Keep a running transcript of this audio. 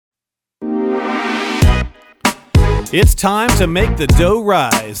It's time to make the dough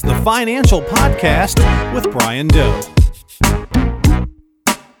rise, the financial podcast with Brian Doe.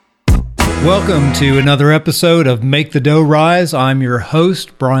 Welcome to another episode of Make the Dough Rise. I'm your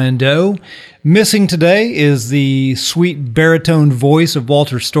host, Brian Doe. Missing today is the sweet baritone voice of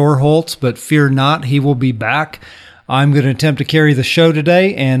Walter Storholtz, but fear not, he will be back. I'm going to attempt to carry the show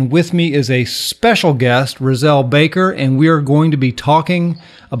today, and with me is a special guest, Rizelle Baker, and we are going to be talking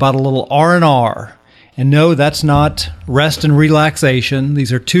about a little R&R. And no, that's not rest and relaxation.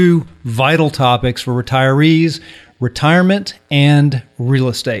 These are two vital topics for retirees, retirement and real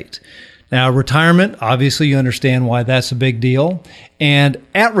estate. Now, retirement, obviously you understand why that's a big deal. And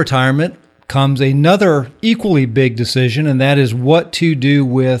at retirement comes another equally big decision, and that is what to do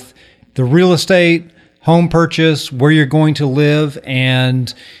with the real estate, home purchase, where you're going to live.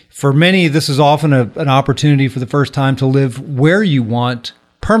 And for many, this is often an opportunity for the first time to live where you want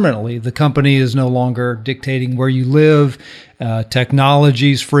permanently. The company is no longer dictating where you live.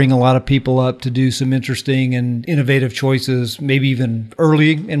 Technology is freeing a lot of people up to do some interesting and innovative choices, maybe even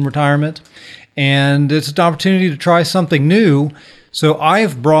early in retirement. And it's an opportunity to try something new. So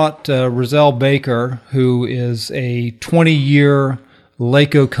I've brought Rizelle Baker, who is a 20-year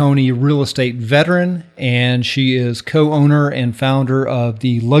Lake Oconee real estate veteran, and she is co-owner and founder of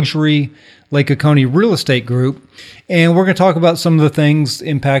the luxury Lake Oconee Real Estate Group. And we're going to talk about some of the things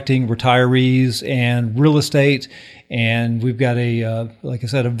impacting retirees and real estate. And we've got like I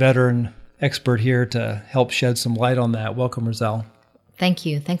said, a veteran expert here to help shed some light on that. Welcome, Rizelle. Thank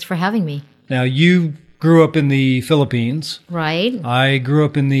you. Thanks for having me. Now, you grew up in the Philippines. Right. I grew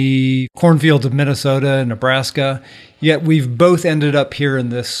up in the cornfields of Minnesota and Nebraska, yet we've both ended up here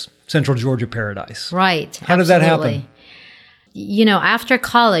in this central Georgia paradise. Right. How did that happen? You know, after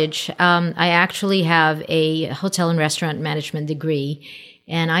college, I actually have a hotel and restaurant management degree,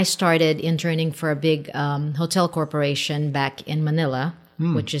 and I started interning for a big hotel corporation back in Manila,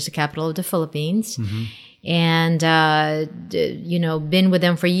 which is the capital of the Philippines. Mm-hmm. And, been with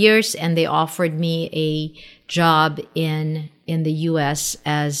them for years, and they offered me a job in the U.S.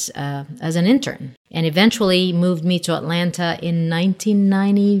 as an intern, and eventually moved me to Atlanta in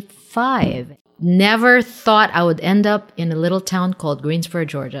 1995. Never thought I would end up in a little town called Greensboro,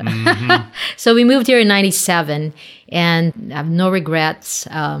 Georgia. Mm-hmm. So we moved here in 97, and I have no regrets.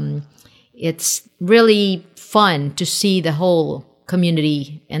 It's really fun to see the whole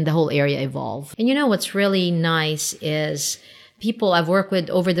community and the whole area evolve. And you know what's really nice is people I've worked with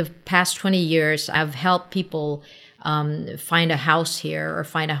over the past 20 years, I've helped people find a house here or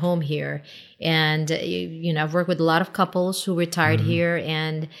find a home here. And, I've worked with a lot of couples who retired here,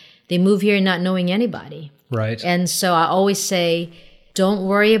 and they move here not knowing anybody. Right. And so I always say, don't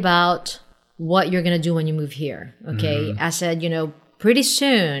worry about what you're going to do when you move here. Okay. I said, pretty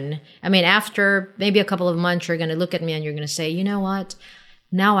soon, after maybe a couple of months, you're going to look at me and you're going to say, you know what?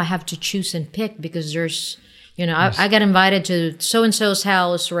 Now I have to choose and pick because there's, I got invited to so-and-so's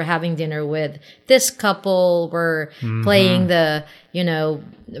house. We're having dinner with this couple. We're playing the,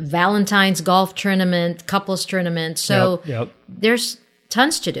 Valentine's golf tournament, couples tournament. So there's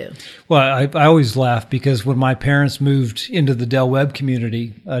tons to do. Well, I always laugh because when my parents moved into the Del Webb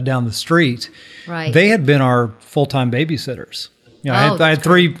community down the street, right, they had been our full-time babysitters. I had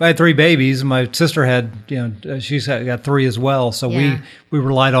three babies. My sister had, she's got three as well. So we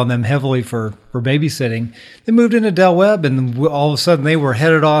relied on them heavily for babysitting. They moved into Del Webb, and all of a sudden they were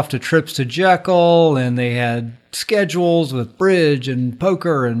headed off to trips to Jekyll, and they had schedules with bridge and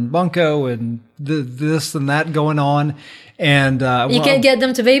poker and bunco and this and that going on. And you can't get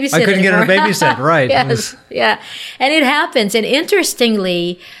them to babysit. I couldn't get them to babysit, right? Yes, and it happens. And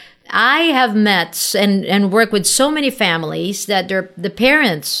interestingly, I have met and worked with so many families that the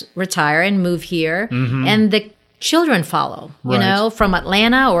parents retire and move here, and the children follow, from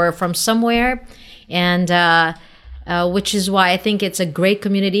Atlanta or from somewhere. And which is why I think it's a great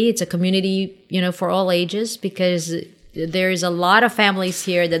community. It's a community, for all ages, because there's a lot of families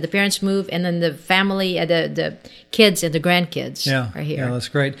here that the parents move, and then the family, the kids and the grandkids are here. Yeah, that's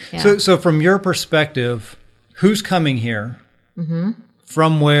great. Yeah. So from your perspective, who's coming here? Mm-hmm.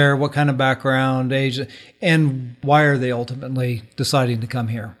 From where, what kind of background, age, and why are they ultimately deciding to come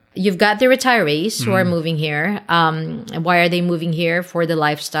here? You've got the retirees who are moving here. Why are they moving here? For the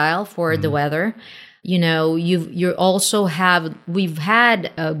lifestyle, for the weather. We've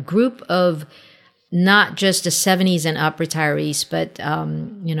had a group of not just the 70s and up retirees, but,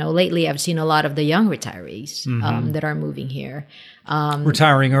 lately I've seen a lot of the young retirees that are moving here.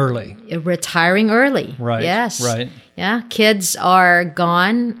 Retiring early. Retiring early. Right. Yes. Right. Yeah. Kids are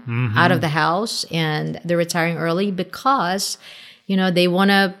gone out of the house and they're retiring early because, they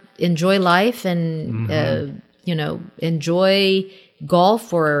want to enjoy life and enjoy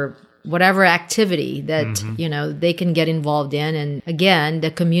golf or whatever activity that, they can get involved in. And again,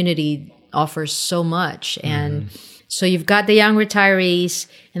 the community offers so much. And so you've got the young retirees,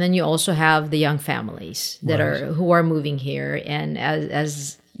 and then you also have the young families that who are moving here. And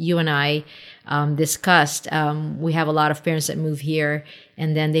as you and I discussed, we have a lot of parents that move here,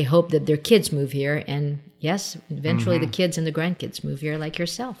 and then they hope that their kids move here. And yes, eventually the kids and the grandkids move here, like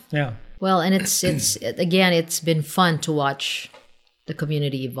yourself. Yeah. Well, and it's again, it's been fun to watch the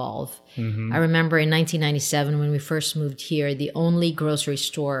community evolve. I remember in 1997 when we first moved here, the only grocery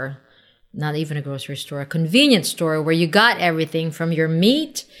store, not even a grocery store, a convenience store where you got everything from your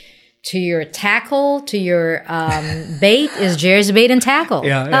meat to your tackle to your bait is Jerry's Bait and Tackle.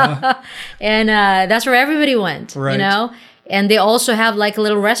 Yeah. And that's where everybody went, Right. And they also have like a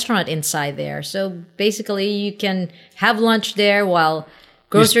little restaurant inside there. So basically you can have lunch there while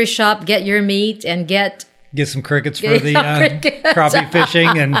grocery shop, get your meat, and get some crickets for the crappie fishing,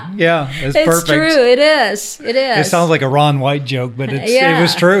 and it's perfect. It's true. It is. It sounds like a Ron White joke, but it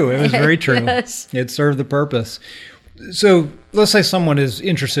was true. It was very true. Yes. It served the purpose. So let's say someone is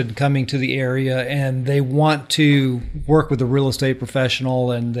interested in coming to the area and they want to work with a real estate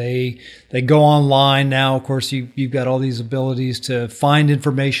professional, and they go online now. Of course, you've got all these abilities to find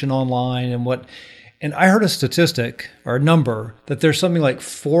information online and I heard a statistic or a number that there's something like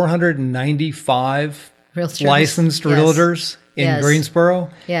 495 Realtors. licensed Yes. realtors in Yes. Greensboro.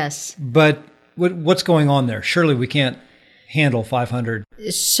 Yes. But what's going on there? Surely we can't handle 500.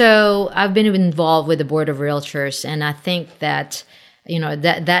 So I've been involved with the Board of Realtors, and I think that,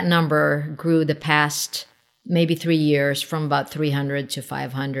 that number grew the past maybe 3 years from about 300 to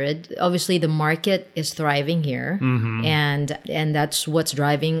 500. Obviously, the market is thriving here, and that's what's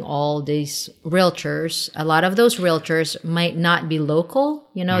driving all these realtors. A lot of those realtors might not be local.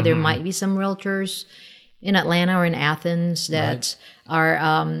 There might be some realtors in Atlanta or in Athens that are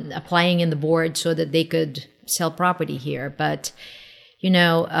applying in the board so that they could sell property here. But,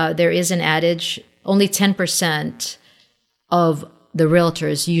 there is an adage, only 10% of the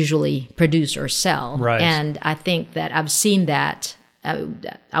realtors usually produce or sell. Right. And I think that I've seen that.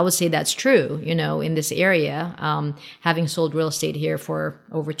 I would say that's true, in this area, having sold real estate here for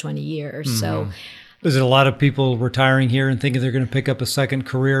over 20 years. So Is it a lot of people retiring here and thinking they're going to pick up a second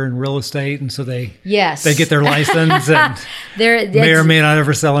career in real estate, and so they get their license and may or may not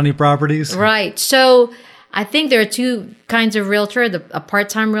ever sell any properties? Right. So I think there are two kinds of realtor, a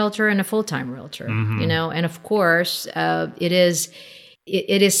part-time realtor and a full-time realtor, and of course, it is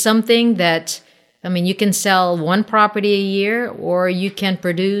something that, you can sell one property a year, or you can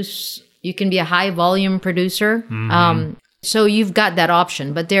be a high volume producer. So you've got that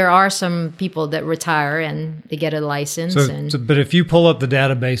option, but there are some people that retire and they get a license. But if you pull up the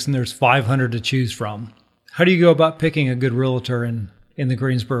database and there's 500 to choose from, how do you go about picking a good realtor in the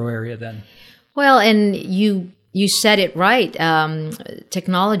Greensboro area then? Well, and you said it right.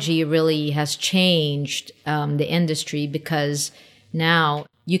 Technology really has changed the industry, because now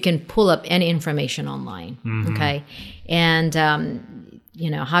you can pull up any information online. Okay. And,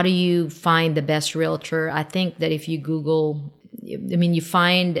 how do you find the best realtor? I think that if you Google, you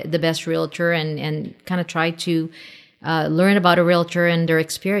find the best realtor and kind of try to learn about a realtor and their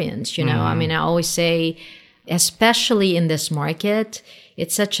experience. I always say, especially in this market,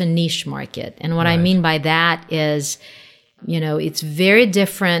 it's such a niche market. And what I mean by that is, it's very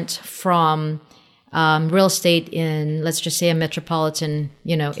different from real estate in, let's just say, a metropolitan,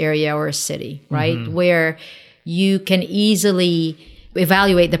 area or a city, right? Where you can easily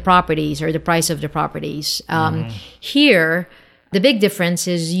evaluate the properties or the price of the properties. Here, the big difference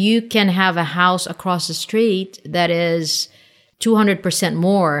is you can have a house across the street that is 200%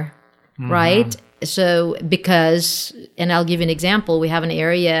 more, right? So and I'll give you an example. We have an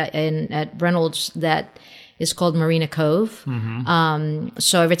area at Reynolds that is called Marina Cove.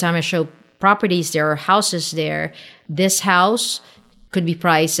 So every time I show properties there or houses there, this house could be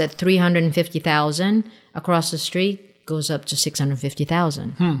priced at $350,000. Across the street goes up to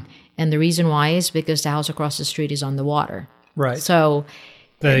 $650,000. And the reason why is because the house across the street is on the water. Right. So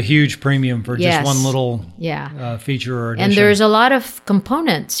the huge premium for just one little feature or addition. And there's a lot of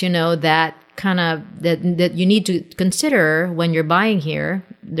components, that that you need to consider when you're buying here.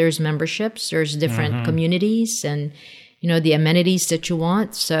 There's memberships, there's different communities, and the amenities that you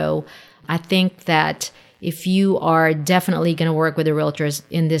want. So I think that if you are definitely going to work with the realtors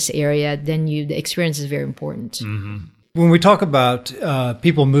in this area, then the experience is very important. When we talk about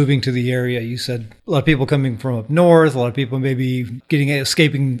people moving to the area, you said a lot of people coming from up north, a lot of people maybe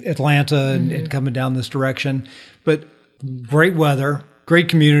escaping Atlanta and coming down this direction. But great weather, great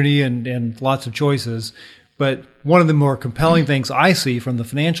community, and lots of choices. But one of the more compelling things I see from the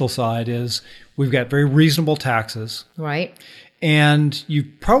financial side is we've got very reasonable taxes. Right. And you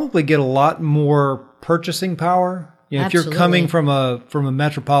probably get a lot more purchasing power. You know, if you're coming from a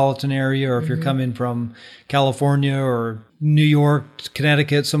metropolitan area, or if you're coming from California or New York,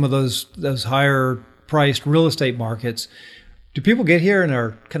 Connecticut, some of those higher priced real estate markets, do people get here and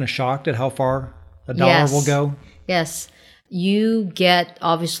are kind of shocked at how far a dollar will go? Yes. You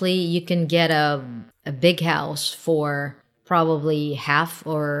can get a big house for probably half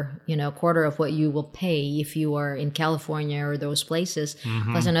or a quarter of what you will pay if you are in California or those places.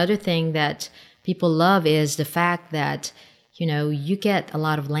 Plus, another thing that people love is the fact that you get a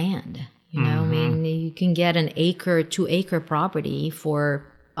lot of land. I mean, you can get an 2-acre property for,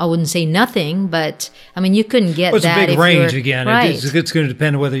 I wouldn't say nothing, but I mean, you couldn't get it's that. It's a big range again. Right. It's going to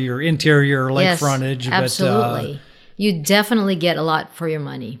depend on whether you're interior or lake frontage. Absolutely. You definitely get a lot for your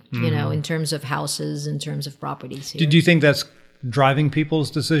money, in terms of houses, in terms of properties here. Did you think that's driving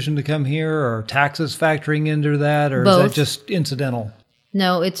people's decision to come here, or taxes factoring into that, or Both. is that just incidental?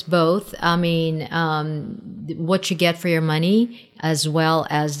 No, it's both. I mean, what you get for your money, as well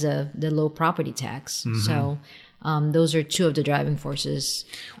as the low property tax. So those are two of the driving forces.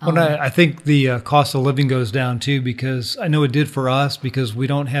 Well, I think the cost of living goes down too, because I know it did for us, because we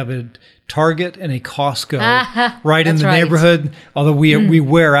don't have a Target and a Costco right in the neighborhood. Although we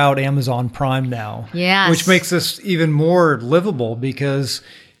wear out Amazon Prime now, which makes this even more livable, because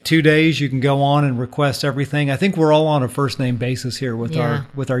 2 days you can go on and request everything. I think we're all on a first name basis here with our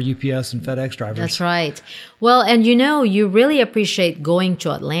UPS and FedEx drivers. That's right. Well, and you really appreciate going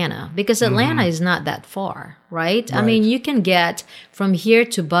to Atlanta, because Atlanta is not that far, right? I mean, you can get from here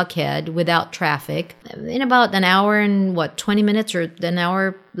to Buckhead without traffic in about an hour and 20 minutes, or an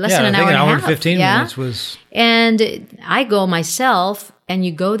hour, less than an hour and a half. I think an hour and 15 minutes was. And I go myself, and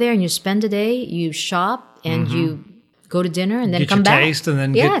you go there and you spend a day, you shop, and you go to dinner and then come back. Get your taste and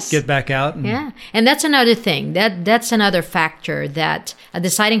then get back out. And that's another thing. That's another factor, that a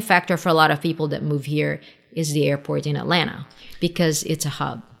deciding factor for a lot of people that move here is the airport in Atlanta, because it's a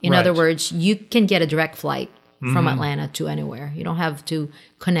hub. In other words, you can get a direct flight from Atlanta to anywhere. You don't have to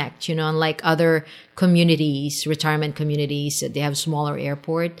connect, unlike other communities, retirement communities, that they have smaller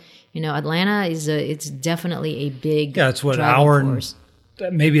airport. Atlanta it's definitely a big it's what,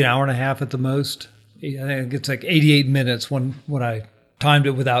 maybe an hour and a half at the most. I think it's like 88 minutes when I timed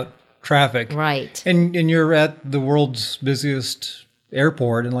it without traffic. Right. And you're at the world's busiest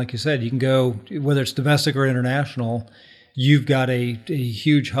airport. And like you said, you can go, whether it's domestic or international, you've got a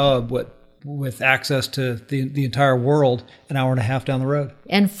huge hub with access to the entire world, an hour and a half down the road.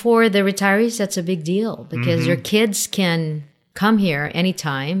 And for the retirees, that's a big deal, because your kids can come here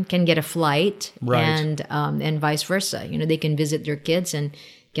anytime, can get a flight, and vice versa. They can visit their kids and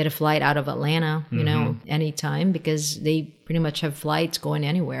get a flight out of Atlanta, anytime, because they pretty much have flights going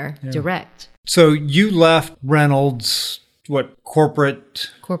anywhere direct. So you left Reynolds, corporate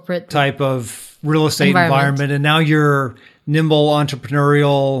type of real estate environment, and now you're nimble,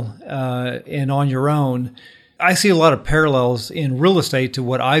 entrepreneurial, and on your own. I see a lot of parallels in real estate to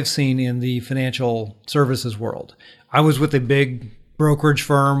what I've seen in the financial services world. I was with a big brokerage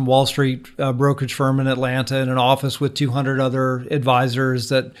firm, Wall Street brokerage firm in Atlanta, in an office with 200 other advisors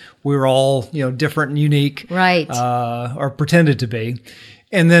that we were all, different and unique, right? Or pretended to be.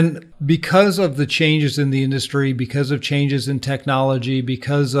 And then because of the changes in the industry, because of changes in technology,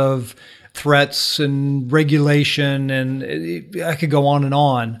 because of threats and regulation, and I could go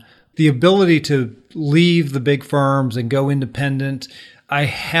on, the ability to leave the big firms and go independent. I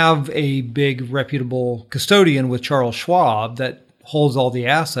have a big reputable custodian with Charles Schwab that holds all the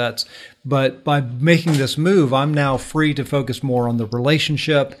assets. But by making this move, I'm now free to focus more on the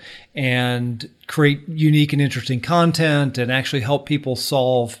relationship and create unique and interesting content, and actually help people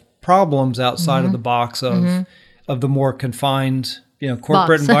solve problems outside of the box of the more confined,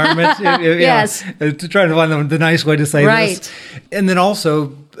 corporate environment. Yes. To try to find the nice way to say this. And then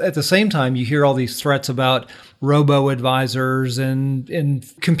also at the same time, you hear all these threats about robo-advisors and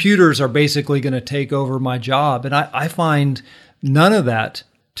computers are basically going to take over my job. And I find none of that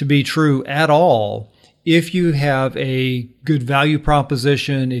to be true at all. If you have a good value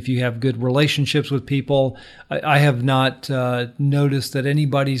proposition, if you have good relationships with people, I have not noticed that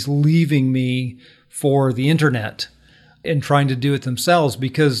anybody's leaving me for the internet and trying to do it themselves,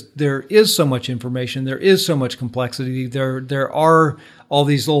 because there is so much information, there is so much complexity, there are all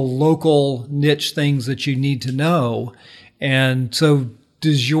these little local niche things that you need to know. And so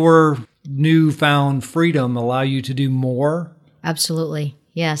does your newfound freedom allow you to do more? Absolutely.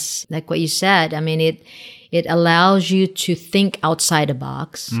 Yes. Like what you said. I mean, It allows you to think outside the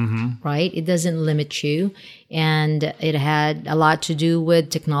box, right? It doesn't limit you. And it had a lot to do with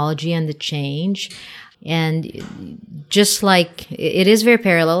technology and the change. And just like it is very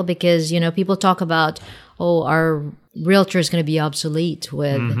parallel because, people talk about, our realtor is going to be obsolete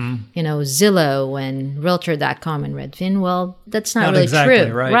with, Zillow and Realtor.com and Redfin. Well, that's not really exactly,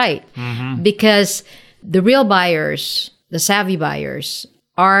 true. right. Because the real buyers, the savvy buyers,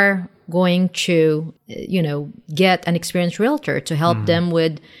 are going to, get an experienced realtor to help them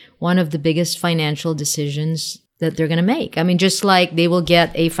with one of the biggest financial decisions that they're going to make. I mean, just like they will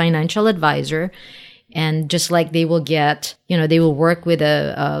get a financial advisor, and just like they will get, they will work with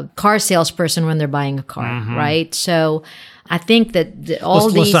a car salesperson when they're buying a car, right? So I think that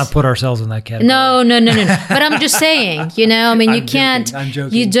let's not put ourselves in that category. No. But I'm just saying, you can't, I'm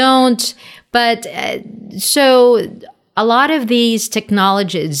joking. You don't. But so a lot of these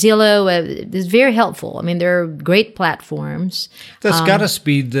technology, Zillow is very helpful. I mean, they're great platforms. That's got to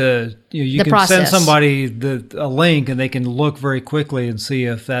speed you the can process. send somebody a link and they can look very quickly and see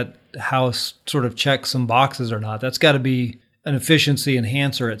if that house sort of checks some boxes or not. That's got to be an efficiency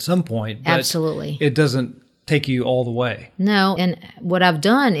enhancer at some point. But Absolutely. It doesn't take you all the way. No. And what I've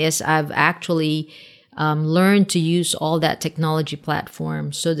done is I've actually learned to use all that technology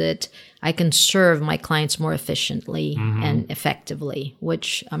platform so that I can serve my clients more efficiently and effectively,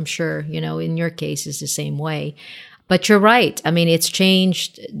 which I'm sure, in your case is the same way. But you're right. I mean, it's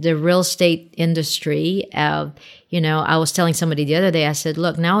changed the real estate industry. I was telling somebody the other day, I said,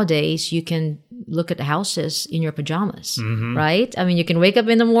 look, nowadays you can look at the houses in your pajamas, right? I mean, you can wake up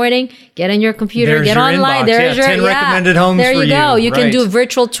in the morning, get on your computer, There's get your online. Inbox. There's your 10 recommended homes there for you go. You can right. do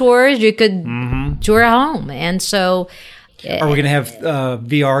virtual tours. You could tour a home. And so... Are we going to have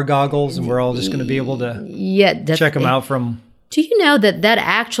VR goggles and we're all just going to be able to check them out from... Do you know that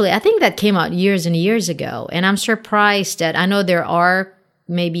actually, I think that came out years and years ago. And I'm surprised that I know there are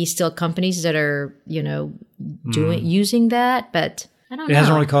maybe still companies that are, using that, but I don't know. It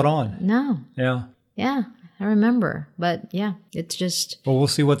hasn't really caught on. No. Yeah. Yeah, I remember. But yeah, it's just... Well, we'll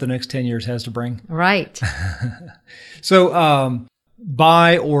see what the next 10 years has to bring. Right. So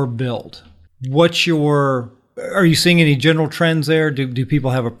buy or build. Are you seeing any general trends there? Do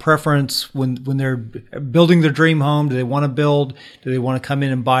people have a preference when they're building their dream home? Do they want to build? Do they want to come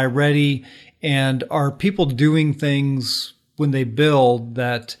in and buy ready? And are people doing things when they build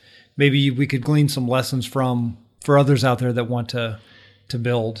that maybe we could glean some lessons from for others out there that want to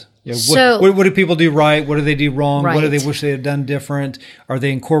build? What do people do right? What do they do wrong? Right. What do they wish they had done different? Are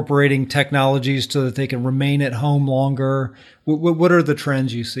they incorporating technologies so that they can remain at home longer? What are the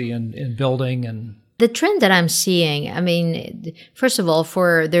trends you see in building and... The trend that I'm seeing, I mean, first of all,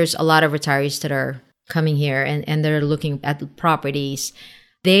 there's a lot of retirees that are coming here and they're looking at properties.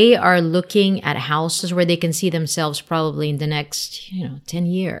 They are looking at houses where they can see themselves probably in the next, 10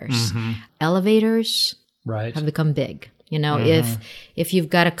 years. Elevators have become big. If you've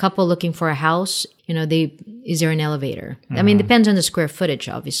got a couple looking for a house, is there an elevator? I mean, it depends on the square footage,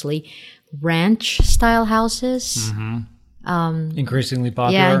 obviously. Ranch style houses. Increasingly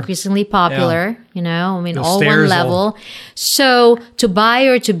popular. Yeah, increasingly popular. Yeah. All one level. So to buy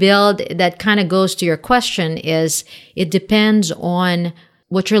or to build, that kind of goes to your question is it depends on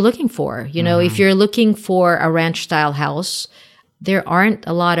what you're looking for. If you're looking for a ranch style house, there aren't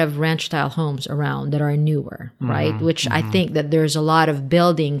a lot of ranch style homes around that are newer, right? Which I think that there's a lot of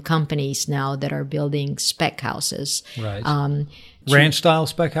building companies now that are building spec houses. Right. Ranch style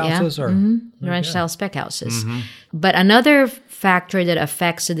spec houses? Ranch style spec houses. But another factor that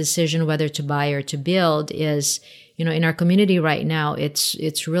affects the decision whether to buy or to build is, in our community right now,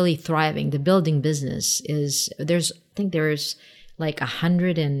 it's really thriving. The building business there's like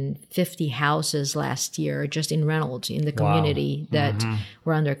 150 houses last year just in Reynolds in the community that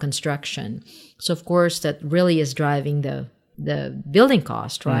were under construction. So of course that really is driving the building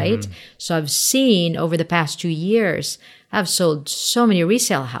cost, right? So I've seen over the past 2 years, I've sold so many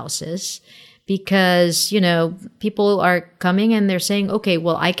resale houses because, people are coming and they're saying, okay,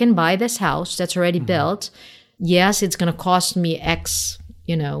 well, I can buy this house that's already built. Yes, it's going to cost me X,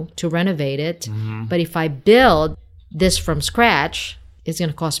 to renovate it. But if I build this from scratch, it's going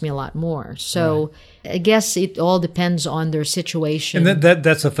to cost me a lot more. So I guess it all depends on their situation. And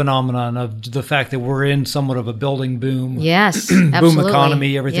that's a phenomenon of the fact that we're in somewhat of a building boom. Yes, boom absolutely.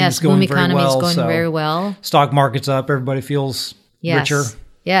 economy, everything's going very well. Boom economy is going very well. Stock market's up, everybody feels richer.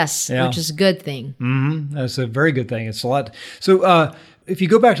 Yes, which is a good thing. That's a very good thing. It's a lot. So if you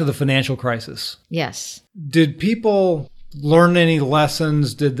go back to the financial crisis. Yes. Did people learn any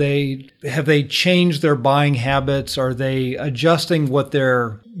lessons? Have they changed their buying habits? Are they adjusting what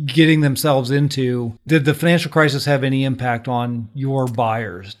they're getting themselves into? Did the financial crisis have any impact on your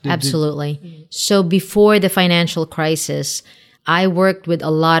buyers? Absolutely. So before the financial crisis, I worked with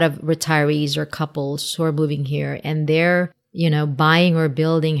a lot of retirees or couples who are moving here, and they're, buying or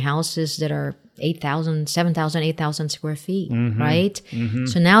building houses that are 8,000, 7,000, 8,000 square feet, right?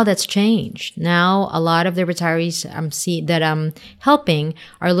 So now that's changed. Now a lot of the retirees that I'm helping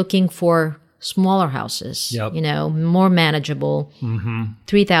are looking for smaller houses, more manageable,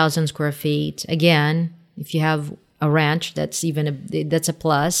 3,000 square feet. Again, if you have a ranch, that's a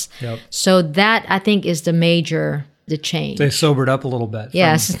plus. Yep. So that, I think, is the change. They sobered up a little bit.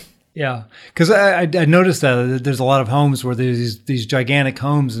 Yes. Yeah, because I noticed that there's a lot of homes where there's these gigantic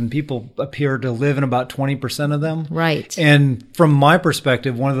homes and people appear to live in about 20% of them. Right. And from my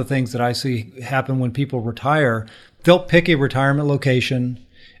perspective, one of the things that I see happen when people retire, they'll pick a retirement location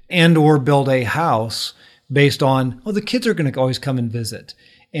and or build a house based on, the kids are going to always come and visit.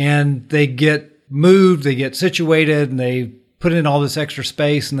 And they get moved, they get situated, and they put in all this extra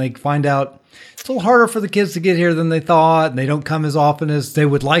space, and they find out it's a little harder for the kids to get here than they thought, and they don't come as often as they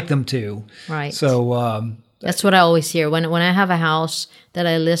would like them to. Right. So that's what I always hear. When I have a house that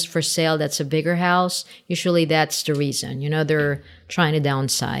I list for sale that's a bigger house, usually that's the reason. They're trying to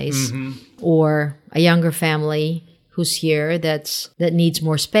downsize, or a younger family who's here that needs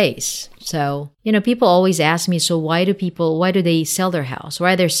more space. So, people always ask me, so why do they sell their house?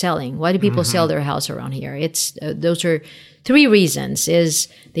 Why are they selling? Why do people sell their house around here? It's those are three reasons: is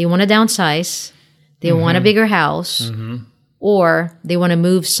they want to downsize, they want a bigger house, or they want to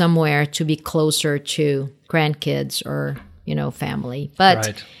move somewhere to be closer to grandkids or, family. But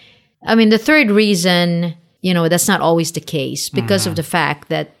right. I mean, the third reason, that's not always the case because of the fact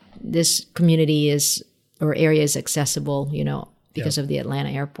that this community area is accessible, because of the Atlanta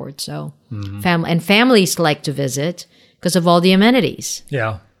airport. So families like to visit because of all the amenities.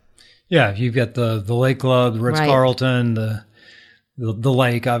 Yeah. Yeah, you've got the Lake Club, the Ritz-Carlton, the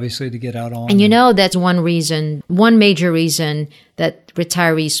lake, obviously, to get out on. And that's one major reason that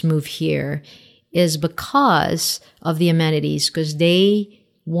retirees move here is because of the amenities, because they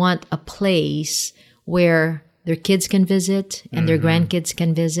want a place where their kids can visit and their grandkids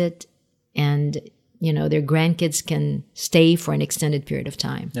can visit, and their grandkids can stay for an extended period of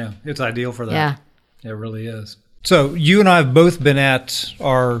time. Yeah, it's ideal for that. Yeah. It really is. So you and I have both been at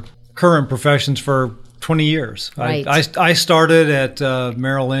our current professions for 20 years. Right. I started at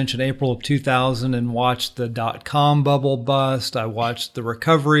Merrill Lynch in April of 2000 and watched the dot-com bubble bust. I watched the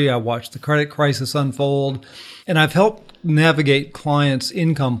recovery. I watched the credit crisis unfold. And I've helped navigate clients'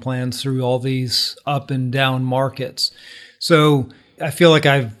 income plans through all these up and down markets. So I feel like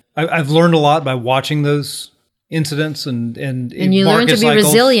I've learned a lot by watching those incidents and you learn to be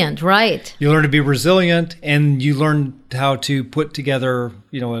resilient, right? You learn to be resilient, and you learn how to put together,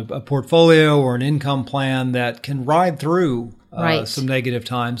 a portfolio or an income plan that can ride through some negative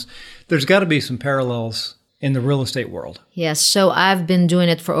times. There's got to be some parallels in the real estate world. Yes. So I've been doing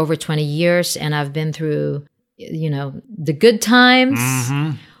it for over 20 years, and I've been through, the good times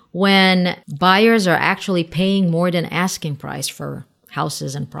when buyers are actually paying more than asking price for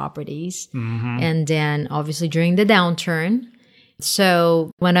houses and properties. And then obviously during the downturn.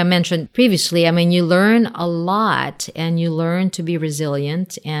 So when I mentioned previously, you learn a lot, and you learn to be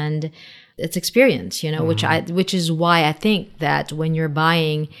resilient, and it's experience, which is why I think that when you're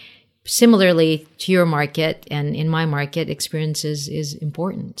buying similarly to your market and in my market, experience is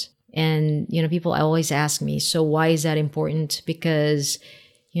important. And, people always ask me, so why is that important? Because,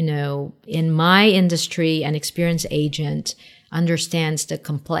 in my industry, an experienced agent understands the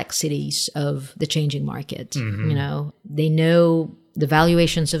complexities of the changing market. They know the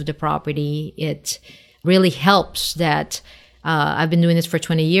valuations of the property. It really helps that I've been doing this for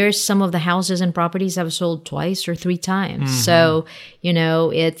 20 years. Some of the houses and properties I've sold twice or three times. So,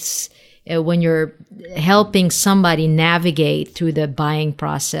 it's when you're helping somebody navigate through the buying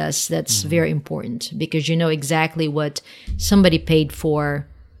process, that's very important, because you know exactly what somebody paid for,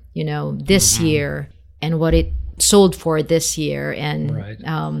 this year and what it sold for this year.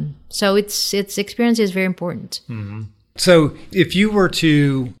 And so it's experience is very important. So if you were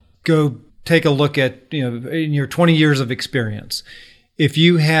to go take a look at, in your 20 years of experience, if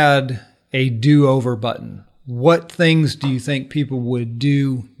you had a do-over button, what things do you think people would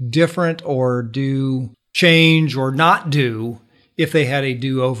do different or do change or not do if they had a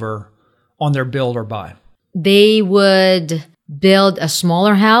do-over on their build or buy? They would build a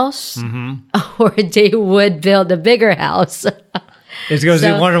smaller house or they would build a bigger house. It goes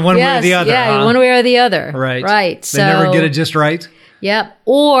in one way or the other. Yeah, one way or the other. Right. Right. They never get it just right. Yep.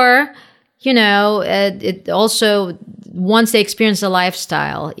 Or, it also, once they experience the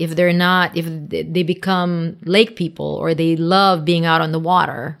lifestyle, if they become lake people or they love being out on the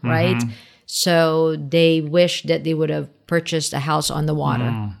water, right? So they wish that they would have purchased a house on the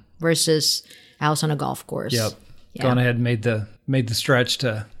water versus a house on a golf course. Yep. Gone ahead and made the stretch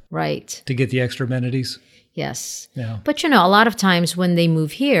to get the extra amenities. Yes. Yeah. But a lot of times when they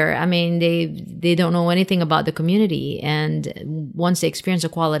move here, I mean, they don't know anything about the community, and once they experience the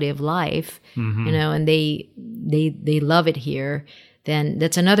quality of life, and they love it here, then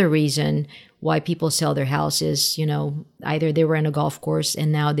that's another reason why people sell their houses. Either they were in a golf course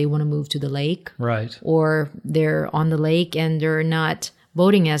and now they want to move to the lake, right? Or they're on the lake and they're not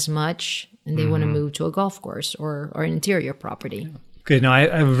boating as much, and they want to move to a golf course or an interior property. Okay, now I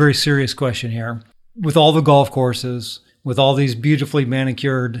have a very serious question here. With all the golf courses, with all these beautifully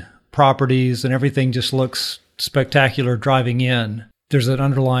manicured properties, and everything just looks spectacular driving in, there's an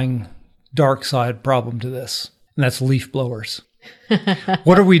underlying dark side problem to this, and that's leaf blowers.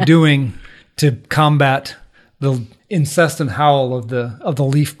 What are we doing to combat the incessant howl of the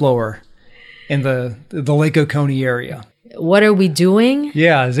leaf blower in the Lake Oconee area? What are we doing?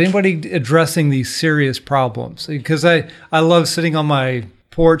 Yeah, is anybody addressing these serious problems? Because I love sitting on my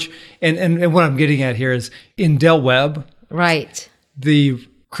porch, and what I'm getting at here is in Del Webb, right? The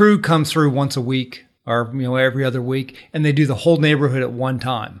crew comes through once a week or every other week, and they do the whole neighborhood at one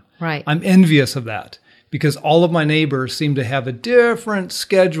time. Right. I'm envious of that because all of my neighbors seem to have a different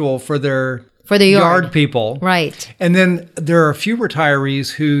schedule for the yard people. Right. And then there are a few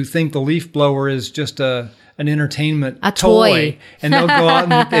retirees who think the leaf blower is just an entertainment toy. And they'll go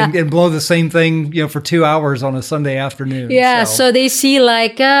out and blow the same thing, for 2 hours on a Sunday afternoon. Yeah. So they see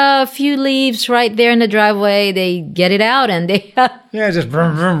like a few leaves right there in the driveway. They get it out and they, just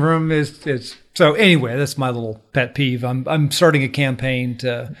vroom, vroom, vroom. It's so anyway, that's my little pet peeve. I'm starting a campaign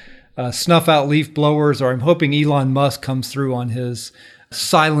to snuff out leaf blowers, or I'm hoping Elon Musk comes through on his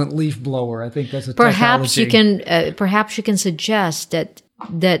silent leaf blower. I think that's a perhaps technology. Perhaps you can suggest that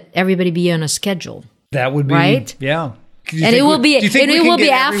everybody be on a schedule. That would be right. Yeah. And it will be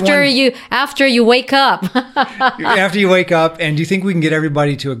after you wake up. After you wake up, and do you think we can get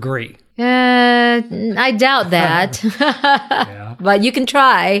everybody to agree? I doubt that. Yeah. But you can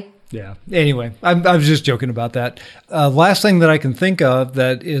try. Yeah. Anyway, I was just joking about that. Last thing that I can think of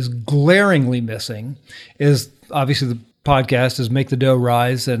that is glaringly missing is obviously the podcast is Make the Dough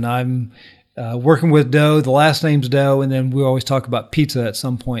Rise, and I'm working with Dough. The last name's Dough, and then we always talk about pizza at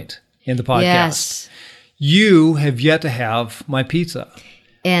some point in the podcast. Yes. You have yet to have my pizza.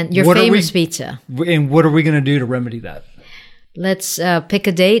 And your famous pizza. And what are we going to do to remedy that? Let's pick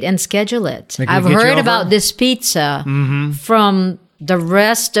a date and schedule it. I've heard about this pizza from the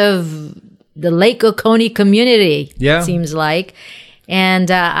rest of the Lake Oconee community, it seems like. And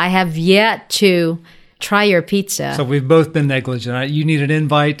I have yet to try your pizza. So we've both been negligent. You need an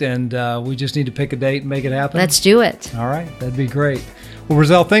invite, and we just need to pick a date and make it happen. Let's do it. All right. That'd be great. Well,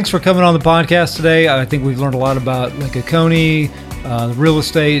 Roselle, thanks for coming on the podcast today. I think we've learned a lot about Lake Oconee, real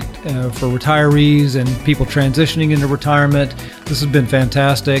estate for retirees and people transitioning into retirement. This has been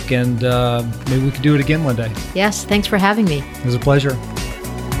fantastic, and maybe we could do it again one day. Yes, thanks for having me. It was a pleasure.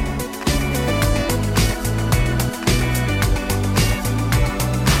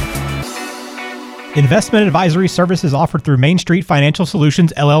 Investment advisory services offered through Main Street Financial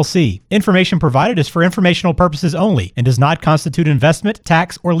Solutions, LLC. Information provided is for informational purposes only and does not constitute investment,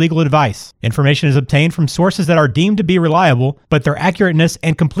 tax, or legal advice. Information is obtained from sources that are deemed to be reliable, but their accurateness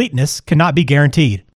and completeness cannot be guaranteed.